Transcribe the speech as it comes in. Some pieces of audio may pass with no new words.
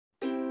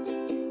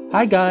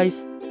Hi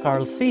guys,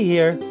 Carl C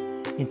here.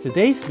 In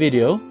today's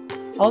video,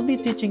 I'll be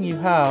teaching you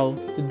how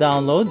to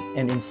download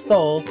and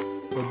install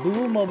the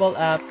Duo mobile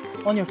app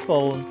on your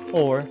phone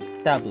or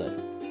tablet.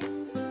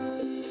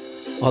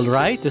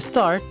 Alright, to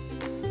start,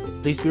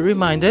 please be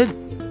reminded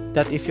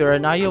that if you're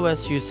an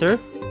iOS user,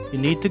 you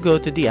need to go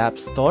to the App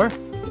Store,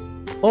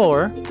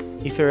 or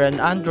if you're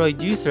an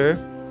Android user,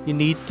 you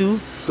need to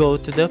go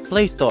to the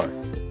Play Store.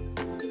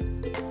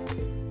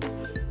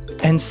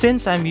 And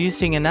since I'm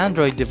using an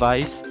Android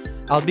device,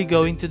 I'll be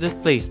going to the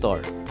Play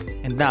Store.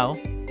 And now,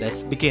 let's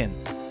begin.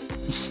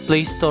 This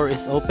Play Store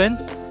is open.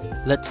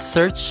 Let's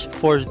search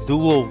for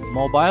Duo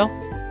Mobile.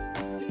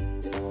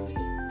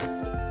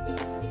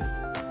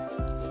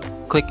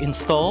 Click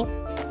Install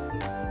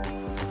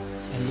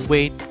and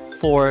wait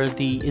for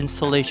the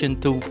installation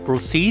to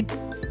proceed.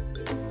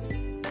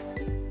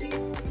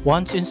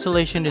 Once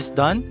installation is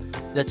done,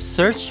 let's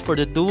search for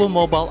the Duo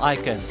Mobile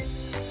icon.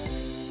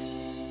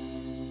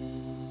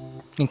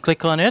 And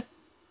click on it.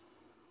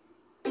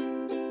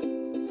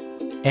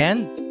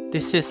 And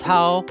this is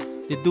how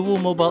the Duo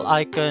Mobile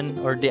icon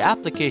or the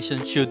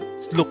application should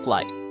look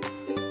like.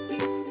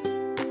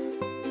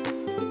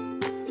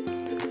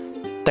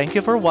 Thank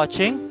you for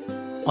watching.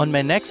 On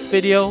my next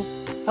video,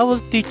 I will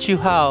teach you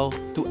how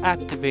to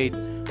activate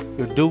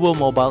your Duo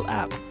Mobile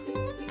app.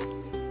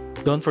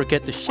 Don't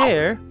forget to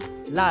share,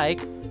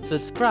 like,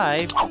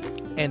 subscribe,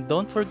 and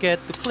don't forget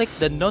to click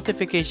the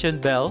notification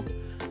bell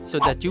so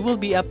that you will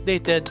be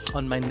updated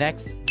on my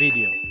next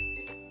video.